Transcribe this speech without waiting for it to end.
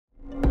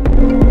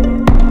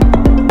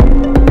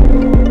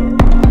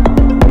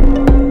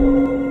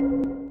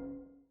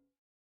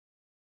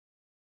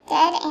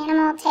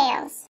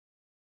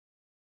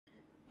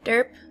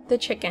The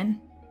chicken.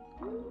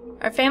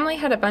 Our family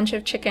had a bunch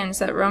of chickens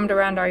that roamed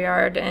around our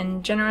yard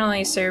and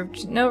generally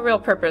served no real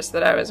purpose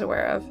that I was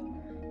aware of.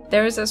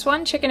 There was this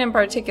one chicken in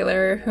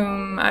particular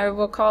whom I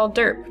will call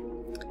Derp,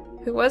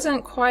 who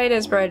wasn't quite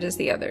as bright as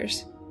the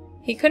others.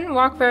 He couldn't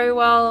walk very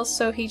well,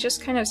 so he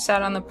just kind of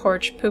sat on the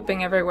porch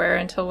pooping everywhere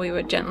until we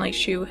would gently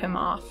shoo him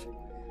off.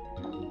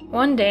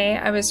 One day,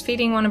 I was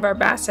feeding one of our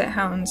basset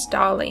hounds,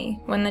 Dolly,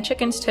 when the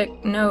chickens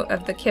took note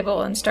of the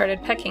kibble and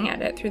started pecking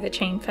at it through the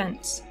chain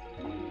fence.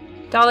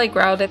 Dolly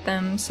growled at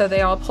them, so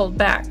they all pulled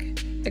back,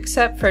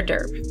 except for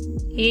Derp.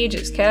 He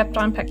just kept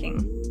on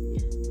pecking.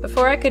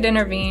 Before I could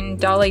intervene,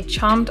 Dolly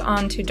chomped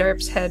onto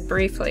Derp's head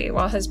briefly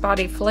while his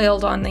body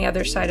flailed on the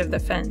other side of the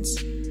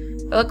fence.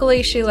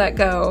 Luckily, she let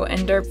go,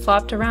 and Derp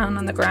flopped around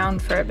on the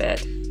ground for a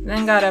bit,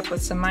 then got up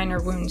with some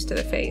minor wounds to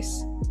the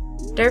face.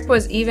 Derp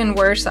was even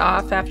worse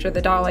off after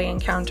the Dolly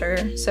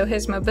encounter, so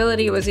his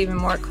mobility was even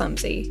more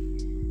clumsy.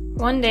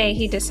 One day,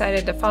 he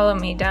decided to follow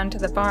me down to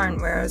the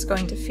barn where I was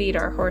going to feed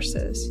our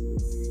horses.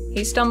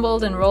 He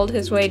stumbled and rolled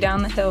his way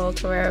down the hill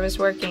to where I was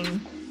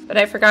working, but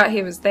I forgot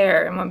he was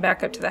there and went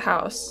back up to the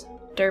house.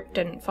 Derp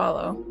didn't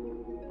follow.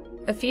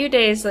 A few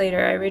days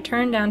later, I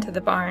returned down to the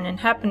barn and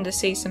happened to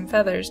see some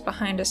feathers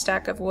behind a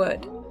stack of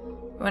wood.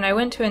 When I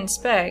went to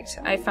inspect,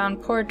 I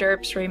found poor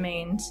Derp's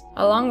remains,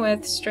 along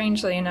with,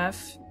 strangely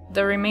enough,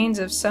 the remains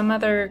of some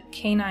other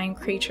canine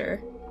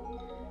creature.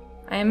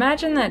 I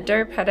imagine that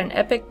Derp had an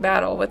epic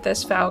battle with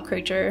this foul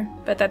creature,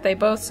 but that they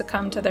both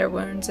succumbed to their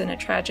wounds in a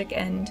tragic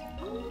end.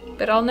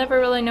 But I'll never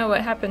really know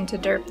what happened to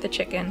Derp the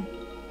chicken.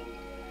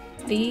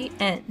 The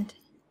end.